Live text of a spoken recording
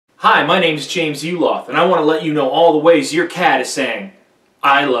Hi, my name's James Uloth, and I want to let you know all the ways your cat is saying,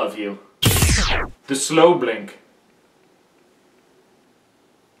 I love you. The slow blink.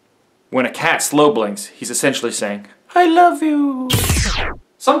 When a cat slow blinks, he's essentially saying, I love you.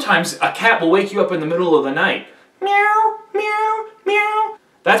 Sometimes a cat will wake you up in the middle of the night. Meow, meow, meow.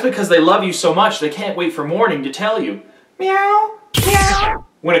 That's because they love you so much they can't wait for morning to tell you. Meow, meow.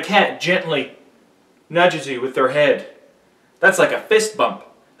 When a cat gently nudges you with their head, that's like a fist bump.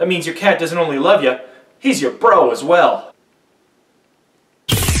 That means your cat doesn't only love you, he's your bro as well.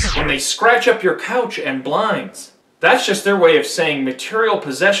 When they scratch up your couch and blinds, that's just their way of saying material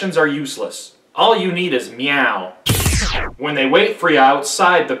possessions are useless. All you need is meow. When they wait for you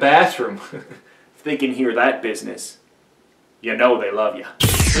outside the bathroom, if they can hear that business, you know they love you.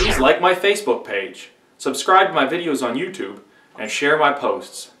 Please like my Facebook page, subscribe to my videos on YouTube, and share my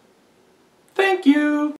posts. Thank you!